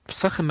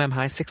Sachem Mem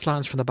High, 6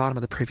 lines from the bottom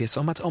of the previous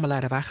Umat,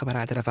 Omalai Ravacha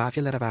Barai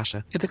Ravavia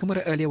Ravasha. In the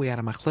Gemara earlier we had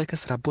a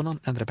Machlokas Rabbunon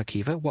and Rabbi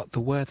Akiva, what the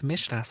word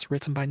Mishras,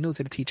 written by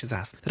Nuzir, teaches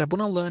us. The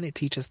Rabbunon learn it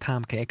teaches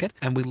Tam Ke'eked,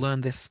 and we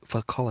learn this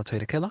for Kol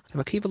HaTorah Kila.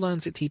 Rabbi Akiva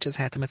learns it teaches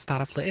Hetem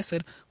Etztaraf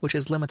Le'Isr, which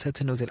is limited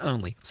to Nuzir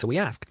only. So we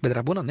ask, but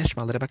Rabbunon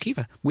Nishma Rabbi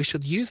Akiva, we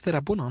should use the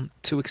Rabbunon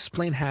to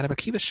explain how Rabbi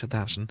Akiva should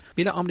darshan.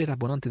 Mila Omni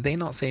Rabbunon, did they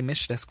not say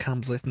Mishras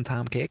comes written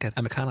Tam Ke'eked,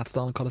 and Mekanat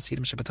Dal and Kol HaSidim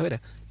Shabbatorah?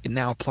 It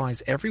now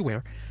applies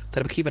everywhere.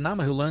 That Rabbi Akiva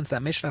Nama, who learns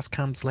that Mishras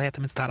comes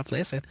Le'etem Etztaraf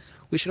Le'Isr,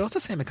 we should also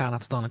say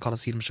Mekanat Dal and Kol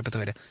HaSidim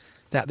Shabbatorah,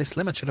 that this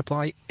limit should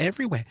apply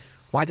everywhere.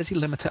 Why does he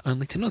limit it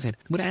only to Nuzir?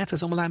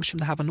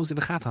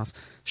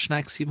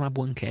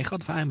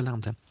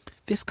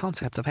 This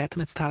concept of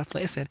Hetem Etztaraf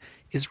Le'Isr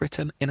is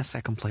written in a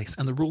second place,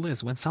 and the rule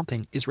is when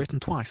something is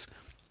written twice,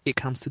 it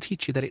comes to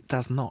teach you that it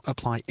does not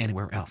apply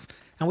anywhere else.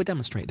 And we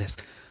demonstrate this.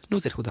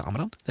 Nuzir Huda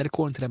Amran, that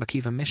according to Rabbi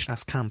Akiva,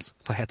 Mishras comes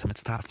for Hetem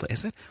Etztaraf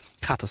Le'Isr.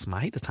 Chatos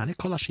Mahi, the Tanya,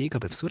 Kol HaSheyiga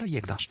B'Vsura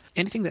Yigdash.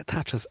 Anything that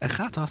touches a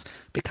chatos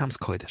becomes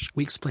kodesh.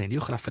 We explained,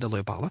 Yuchra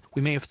Fidelo Bala.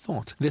 We may have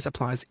thought this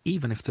applies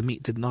even if the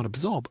meat did not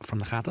absorb from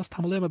the chatos.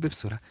 Tamalema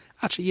B'Vsura.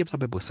 Ache Yivla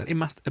B'Busar. It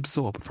must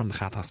absorb from the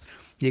chatos.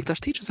 Yigdash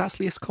teaches us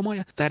Lias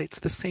Komoya that it's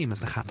the same as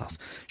the chatos.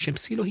 Shem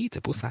Silohi te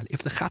Pusal.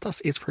 If the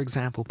chatos is, for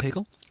example,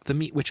 pigel, the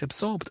meat which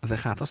absorbed the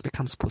chatos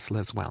becomes pusal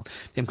as well.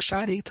 The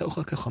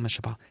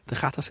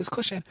chatos is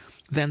kosher,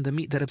 then the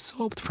meat that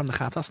absorbed from the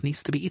chatos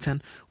needs to be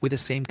eaten with the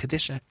same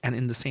kedusha and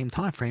in the same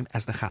time frame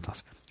as the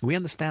chatos. We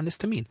understand this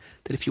to mean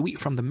that if you eat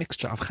from the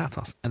mixture of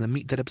chatos and the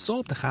meat that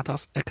absorbed the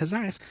chatos, a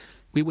kazais,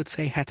 we would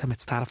say Hetem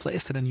Etztaraf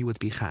Le'Isr and you would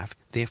be chav.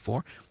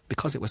 Therefore,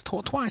 because it was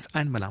taught twice,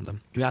 ein melamdem.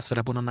 You ask for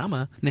Rabbunan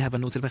Nama, nehava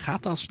nuzir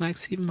v'chatas, shnei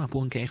ksivim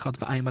avun ke'echad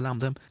v'ayin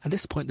melamdem. At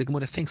this point, the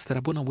Gemara thinks that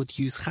Rabbunan would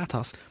use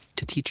chatas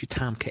to teach you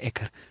Tam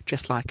Ke'ekar,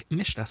 just like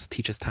Mishras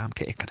teaches Tam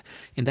Ke'ekar.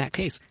 In that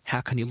case,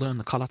 how can you learn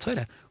the Kol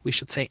HaTorah? We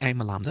should say ein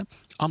melamdem.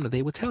 Amna,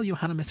 they would tell you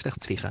Hana mitzrech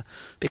tzricha.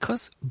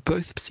 Because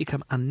both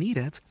psikim are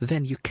needed,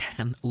 then you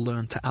can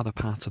learn to other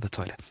parts of the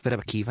Torah.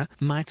 Rabbi Akiva,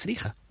 my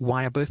tzricha.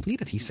 Why are both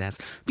needed? He says.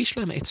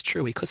 Bishlema, it's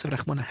true. Because of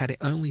Rachmana had it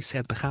only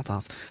said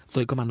b'chatas,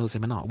 lo goma nuzir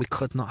menah. We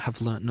could not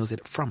have learned nuzir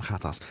from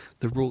chatas.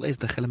 The rule is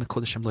the chilim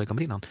kodeshem lo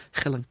gomrinon.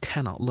 Chilim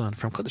cannot learn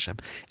from kodeshem.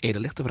 Eda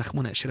licht of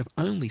Rachmana, it should have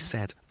only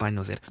said by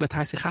nuzir. But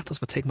I say chatas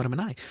v'teg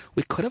maramenai.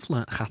 We could have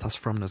learned chatas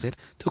from nuzir.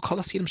 To kol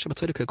hasidim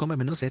shabbatorah kagoma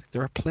menuzir.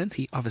 There are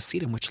plenty of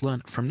asidim which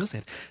learn from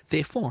nuzir.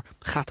 Therefore,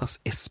 chatas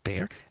is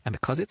spare, and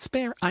because it's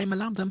spare, I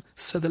malamdem.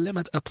 So the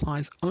limit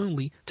applies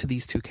only to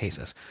these two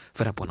cases.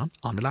 V'rabbanon,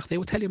 amilach, they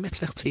will tell you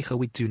mitzlech tzricha.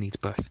 We do need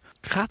both.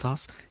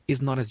 Chatas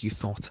is not as you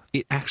thought.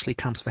 It actually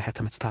comes for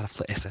Hetem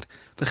Etztaraf Le'Isr.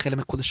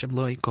 V'chelim kodeshem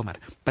lo gomer.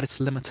 But it's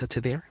limited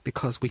to there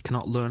because we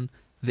cannot learn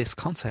this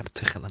concept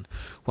to Chilin.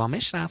 While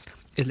Mishras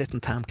is litten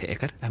Tam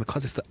Ke'ekar, and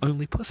because it's the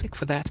only pusik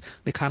for that,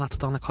 Mekanat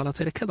Dal Kol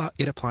HaTorah Kila,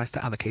 it applies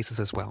to other cases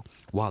as well.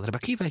 While Rabbi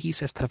Akiva, he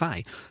says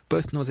Travai,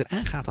 both Nozir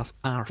and Chatas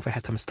are for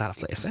Hetem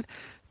Etztaraf Le'Isr.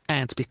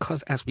 And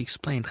because, as we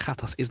explained,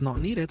 chatas is not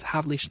needed,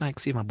 havli shnai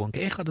ksiv mabun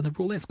ke'echad, and the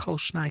rule is kol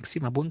shnai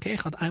ksiv mabun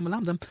ke'echad, I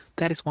malamdem.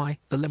 That is why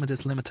the limit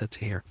is limited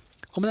to here.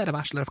 A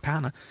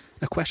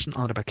question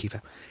on Rabbi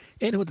Akiva.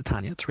 In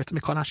Hudatanya, it's written,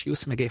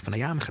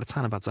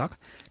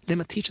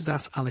 limit teaches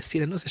us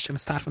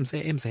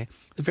the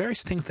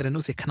various things that a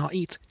nuzi cannot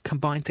eat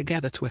combined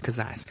together to a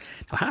kazais.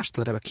 Now,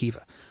 Hashtal Rabbi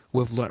Akiva,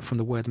 we've learned from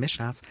the word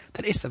Mishras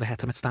that Issa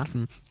v'heter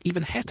mitzdarfen,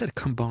 even heter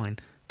combine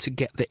to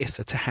get the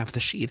Issa to have the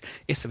Sheed.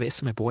 Issa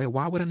v'Issa, my boy,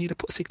 why would I need a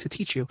pusik to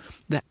teach you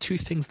that two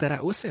things that are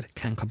Usir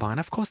can combine?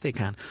 Of course they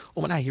can.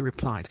 Umanai, he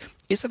replied,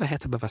 Issa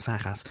v'heter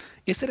b'vasachas.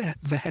 Issa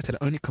v'heter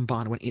only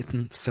combine when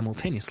eaten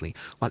simultaneously,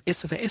 while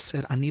Issa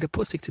v'Issa, I need a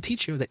pusik to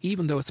teach you that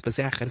even though it's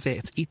b'zacher zeh,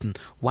 it's eaten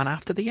one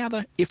after the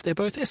other, if they're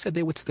both Issa,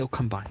 they would still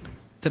combine.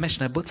 The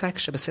Mishnah, Butzak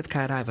shebesit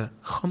ka'araiva,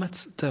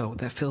 chumetz dough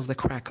that fills the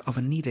crack of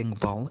a kneading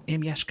bowl,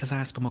 im yesh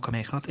kazais b'mokom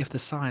echad, if the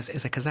size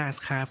is a kazais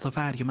chayav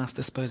levad, you must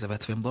dispose of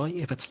it. V'imloi,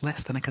 if it's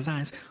less than a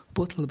kazais,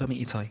 butel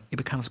b'mi'itoi, it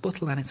becomes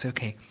butel and it's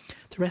okay.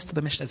 The rest of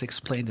the Mishnah is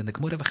explained in the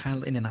Gemara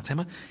v'chal in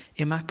Atema,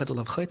 imak badul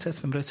of choitzes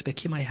v'mrotz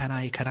b'kimai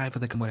harai karaiva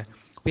the Gemara.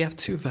 We have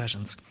two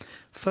versions.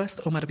 First,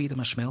 Omar Bida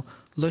Mashmil,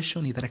 lo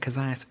shuni that a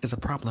kazais is a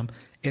problem,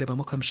 when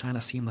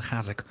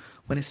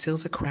it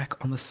seals a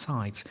crack on the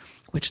sides,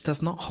 which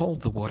does not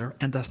hold the water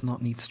and does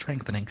not need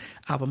strengthening.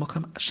 When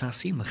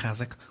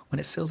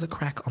it seals a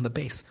crack on the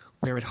base,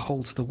 where it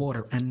holds the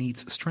water and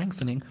needs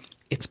strengthening,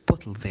 it's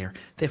buttled there.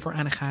 Therefore,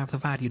 anachav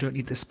levad, you don't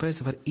need to dispose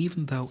of it,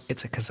 even though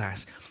it's a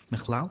kazais.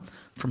 Michlal,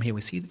 from here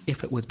we see,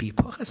 if it would be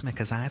poches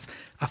mekazais,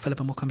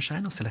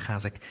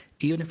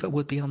 even if it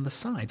would be on the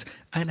sides,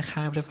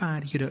 anachav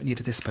levad, you don't need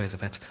to dispose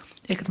of it.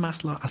 Ekad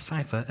masla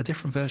asaifa, a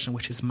different version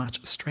which is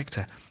much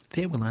stricter.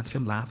 There we learn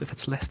from lav if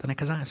it's less than a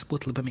kazais,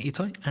 butl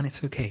b'me'itoi, and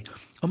it's okay.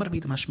 Omar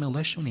b'id mashmil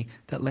leshuni,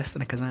 that less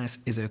than a kazais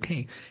is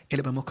okay.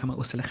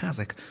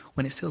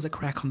 When it seals a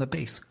crack on the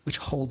base, which which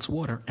holds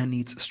water and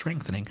needs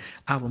strengthening.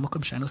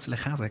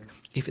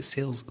 If it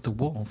seals the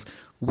walls,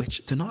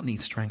 which do not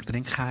need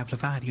strengthening,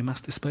 you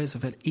must dispose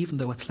of it even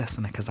though it's less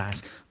than a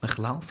kazais.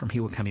 From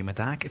here will come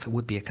madak. If it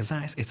would be a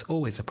kazais, it's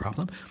always a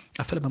problem.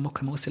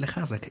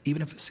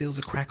 Even if it seals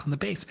a crack on the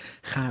base,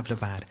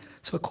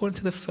 so according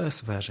to the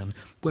first version,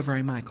 we're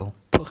very Michael.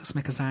 Pochas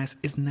mekazais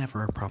is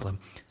never a problem.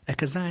 A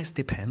kazais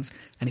depends,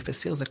 and if it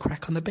seals a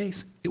crack on the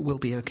base, it will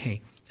be okay.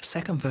 The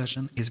second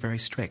version is very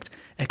strict.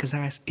 A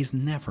kazais is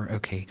never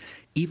okay.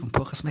 Even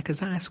pochas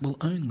mekazais will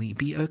only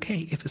be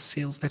okay if it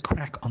seals a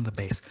crack on the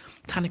base.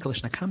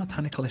 Tanikalish nakama,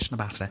 tanikalish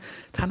nabasra.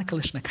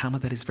 Tanikalish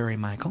nakama, that is very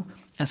Michael,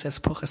 and says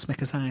pochas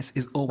mekazais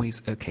is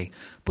always okay.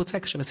 But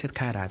shavasir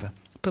kairaiva.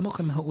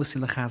 B'mokum ha'usi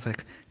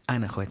lechazek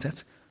eine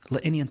choitzet.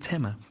 La'inyan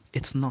tema,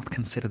 it's not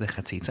considered a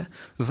chatzitza.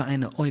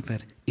 V'aina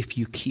oiver, if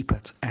you keep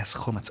it as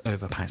chometz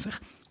over Pesach.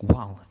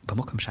 While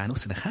b'mokum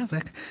sha'anusi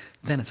lechazek,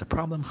 then it's a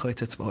problem,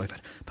 choitzet v'oiver.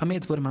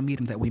 Pamed v'orim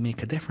amirim that we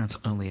make a difference,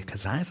 only a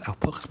kazais. Al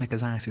pochas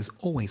mekazais is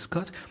always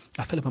good.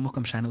 Afil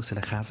b'mokum sha'anusi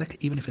lechazek,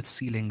 even if it's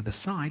sealing the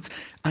sides,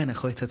 eine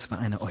choitzet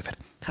v'aina oiver.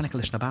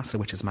 Tanikalish nabasra,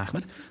 which is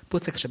machmed.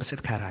 Butzek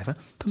shebasit karaiva.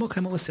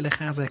 B'mokum ha'usi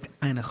lechazek,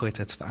 eine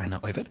choitzet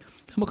v'aina oiver.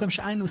 B'mokum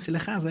sha'anusi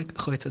lechazek,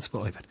 choitzet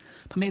v'oiver.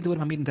 Pamed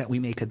v'orim amirim that we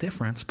make a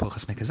difference,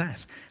 pochas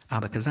mekazais.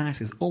 Aber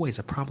kazais is always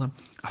a problem.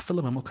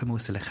 Afil b'mokum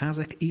ha'usi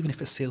lechazek, even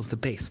if it seals the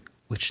base,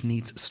 which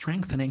needs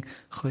strengthening,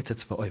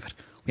 choitzet v'oiver.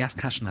 We ask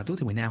Kashan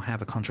Aduti, we now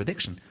have a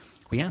contradiction.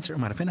 We answer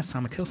Umaravina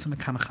Samakilsa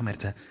Mekama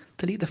Chamerta,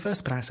 delete the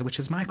first brisa, which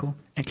is Michael,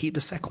 and keep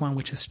the second one,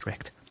 which is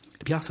strict.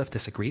 Yosef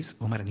disagrees.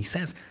 Umar, and he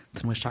says,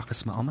 Tanui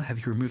Shachas Ma'oma, have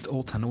you removed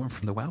all Tanuim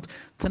from the world?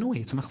 Tanui,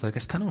 it's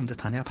Machlogas Tanuim, the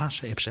Tanya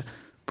Pasha Ibsha.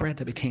 Bread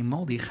that became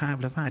moldy,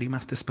 Chav Levar, you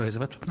must dispose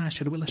of it.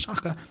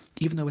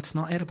 Even though it's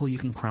not edible, you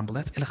can crumble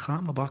it. And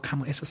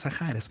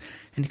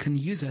you can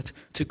use it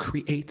to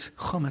create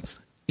chometz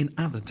in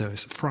other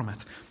doughs from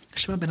it.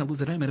 When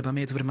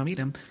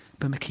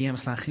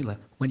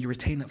you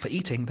retain it for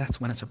eating, that's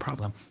when it's a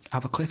problem.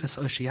 A block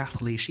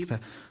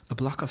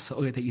of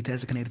sa'oy that you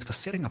designated for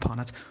sitting upon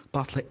it,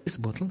 batla is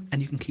bottle,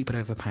 and you can keep it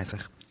over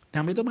Pesach.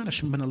 Now, we don't mind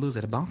Hashem ben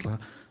Eluzar, Batla,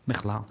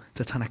 Michlal,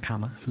 the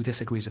Tanakama, who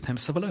disagrees with him,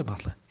 Savalo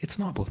Batla. It's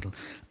not Batla.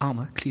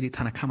 Alma, clearly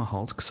Tanakama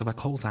holds, Ksova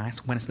calls ice,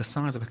 when it's the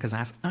size of a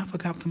kazas,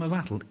 Afagaptam of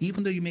Battle.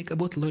 Even though you make a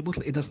bottle or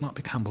bottle, it does not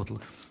become bottle.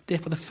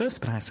 Therefore, the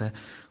first brisa,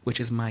 which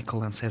is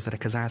Michael and says that a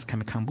kazas can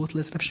become bottle,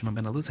 is Rav Shimon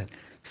ben Eluzar. The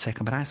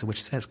second brisa,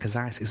 which says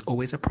kazas is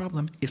always a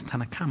problem, is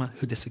Tanakama,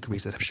 who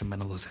disagrees with Rav Shimon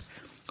ben Eluzar.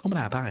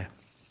 Umra Abaya.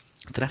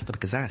 The rest of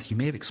the kazas, you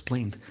may have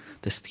explained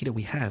the stira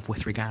we have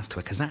with regards to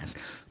a kazas.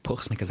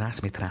 Pochas mekazas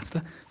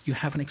metrasta, you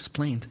haven't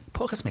explained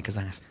pochas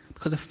mekazas,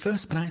 because the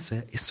first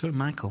brisa is so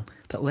Michael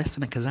that less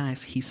than a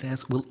kazas, he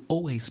says, will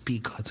always be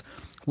good,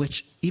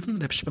 which even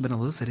Reb Shimon ben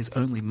Eluzar is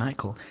only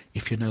Michael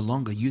if you're no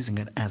longer using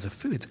it as a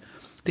food.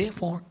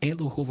 Therefore,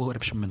 Elu huvo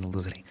Reb Shimon ben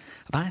Eluzar.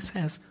 Abaya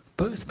says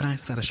both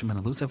brises are Reb Shimon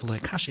ben Eluzar v'lo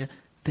kashya.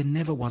 There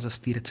never was a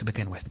stira to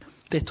begin with.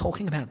 They're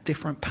talking about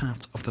different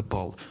parts of the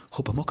bowl.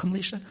 The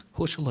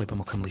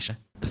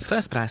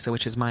first brisa,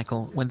 which is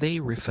Michael, when they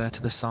refer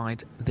to the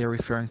side, they're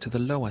referring to the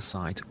lower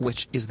side,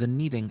 which is the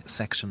kneading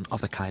section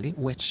of the kaili,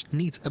 which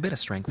needs a bit of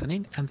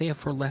strengthening, and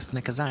therefore less than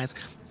a kazais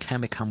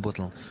can become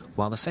butl.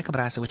 While the second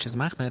brisa, which is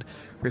Mahmed,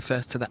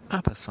 refers to the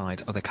upper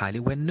side of the kaili,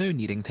 where no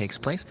kneading takes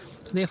place,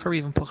 and therefore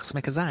even puchas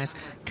mekazais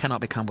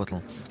cannot become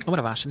butl.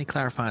 Umar Avashani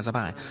clarifies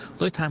Abai.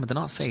 Lo time did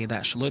not say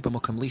that shaloi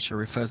b'mokam lisha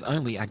refers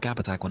only a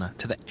gabataguna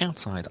to the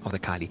outside of the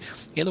kaili.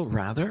 Elo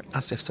rather,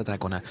 asif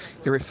sadaguna,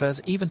 it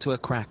refers even to a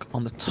crack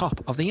on the top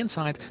of the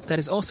inside that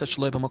is also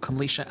shaloi b'mokam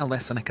lisha,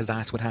 unless an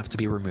kazais would have to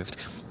be removed.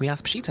 We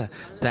ask Pshita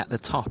that the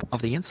top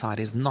of the inside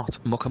is not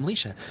mokam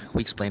lisha.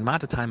 We explain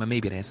Mada time and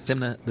maybe it is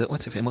Zimna the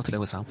utif imutil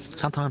wasal.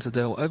 Sometimes the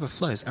dough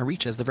overflows and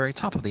reaches the very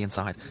top of the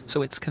inside,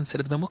 so it's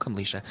considered b'mokam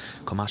lisha.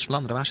 Komash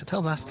V'lan Rabasha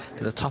tells us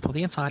that the top of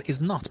the inside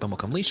is not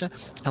b'mokam lisha,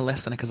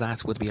 unless an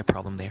kazais would be a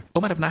problem there.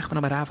 Omar of Nachman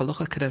Omar Rav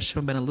Lucha Kadev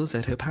Shimon ben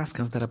Eluzar, who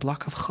paskins that a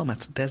block of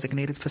chometz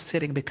designated for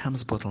sitting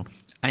becomes butl.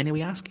 I know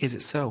we ask, is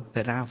it so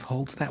that Rav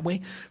holds that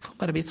way?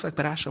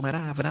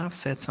 Rav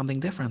said something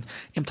different.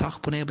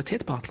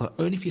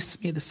 Only if you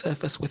smear the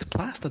surface with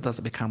plaster does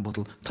it become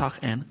butl. Tach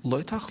en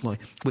loy tach loy.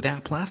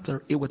 Without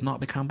plaster, it would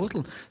not become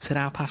butl. So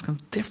Rav paskins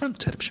different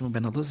to Reb Shimon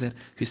ben Eluzar,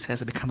 who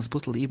says it becomes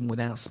butl even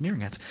without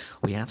smearing it.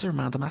 We answer,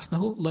 Manda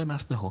masnahu, loy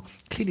masnahu.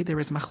 Clearly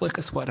there is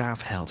machlokas what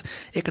Rav held.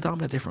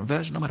 Ikadam a different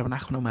version. Omar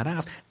Nachman Omar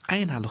Rav.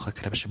 Ein halucha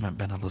Reb Shimon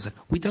ben Eluzar.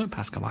 We don't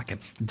pascal like him.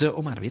 De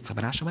Omar Vitza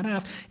ben Asher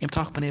Rav. Im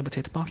tach ben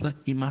ebetet bottle.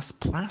 You must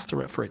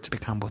plaster it for it to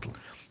become bottle.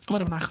 Two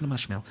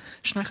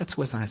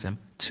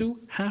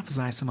half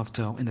zaysim of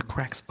dough in the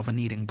cracks of a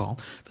kneading bowl.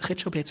 A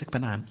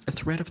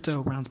thread of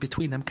dough runs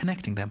between them,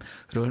 connecting them.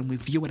 And we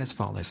view it as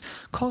follows.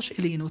 When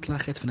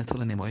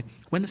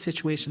the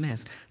situation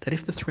is that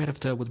if the thread of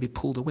dough would be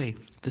pulled away,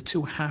 the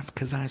two half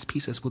kazais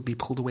pieces would be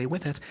pulled away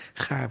with it,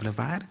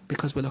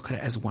 because we look at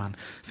it as one.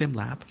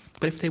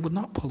 But if they would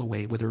not pull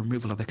away with the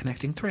removal of the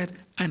connecting thread,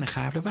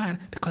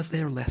 because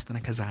they are less than a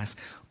kazais.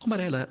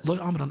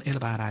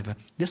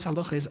 This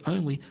halacha is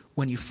only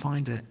when you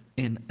find it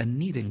in a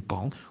kneading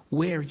bowl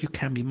where you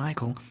can be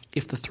Michael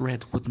if the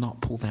thread would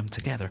not pull them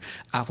together.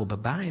 Aval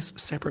babayis,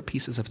 separate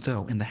pieces of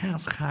dough in the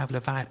house, chayav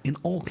levad in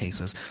all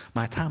cases.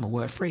 My tama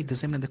were afraid the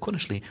zimna de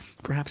kunishli.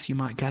 Perhaps you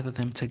might gather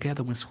them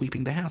together when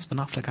sweeping the house.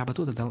 V'naflek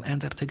abaduda, they'll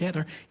end up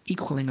together,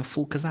 equaling a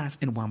full kazais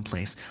in one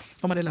place.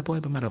 A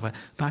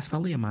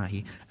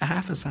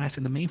half kazais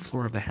in the main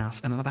floor of the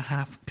house and another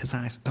half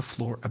kazais a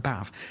floor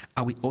above.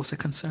 Are we also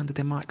concerned that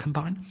they might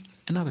combine?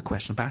 Another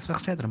question.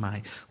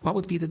 What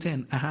would be the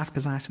din? A half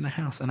kazais in the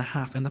house and a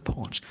half in the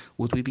porch.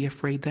 Would we be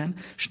afraid then?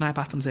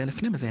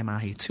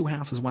 Two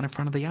houses, one in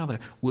front of the other.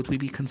 Would we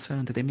be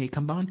concerned that they may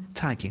combine?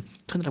 Taiki.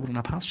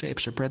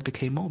 Bread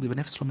became moldy.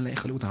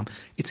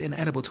 It's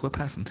inedible to a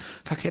person.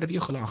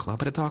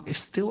 But a dog is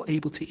still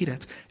able to eat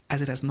it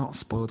as it has not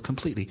spoiled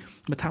completely.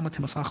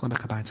 Timus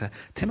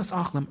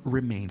achlam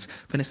remains.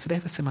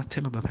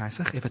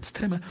 If it's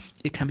tima,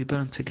 it can be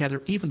burned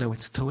together even though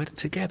it's toed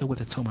together with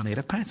a tomanate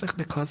of Pesach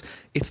because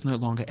it's no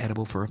longer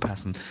edible for a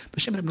person.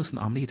 But Shimon ibn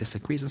Amli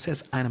disagrees and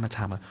says,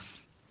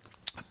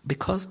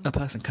 because a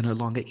person can no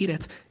longer eat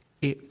it,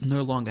 it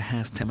no longer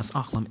has temas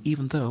achlam,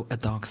 even though a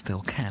dog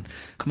still can.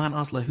 Kaman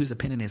Asla, whose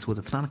opinion is,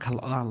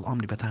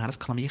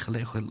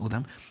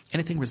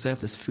 anything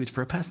reserved as food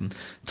for a person,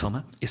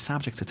 Toma, is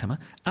subject to Tima,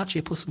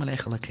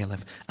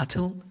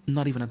 until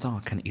not even a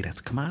dog can eat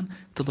it. Kaman,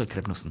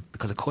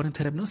 because according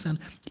to Reb Nusan,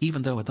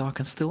 even though a dog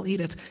can still eat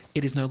it,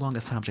 it is no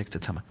longer subject to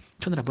Tima.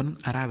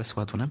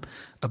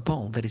 A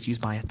bowl that is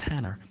used by a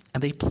tanner,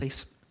 and they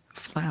place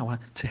flour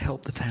to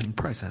help the tanning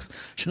process.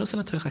 If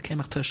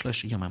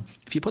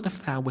you put the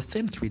flour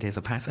within 3 days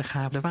of Pesach,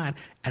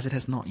 as it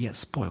has not yet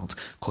spoiled.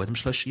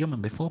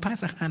 Before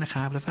Pesach,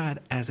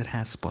 as it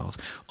has spoiled.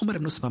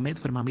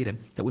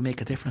 That we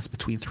make a difference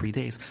between 3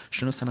 days.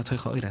 You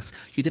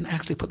didn't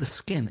actually put the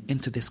skin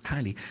into this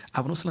kaili.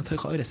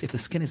 If the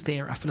skin is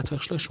there,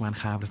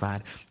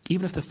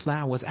 even if the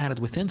flour was added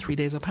within 3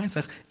 days of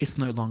Pesach, it's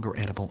no longer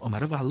edible.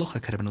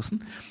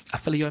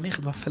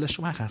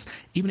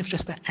 Even if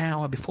just an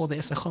hour before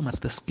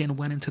the skin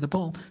went into the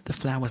bowl, the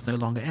flour is no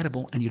longer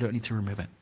edible and you don't need to remove it.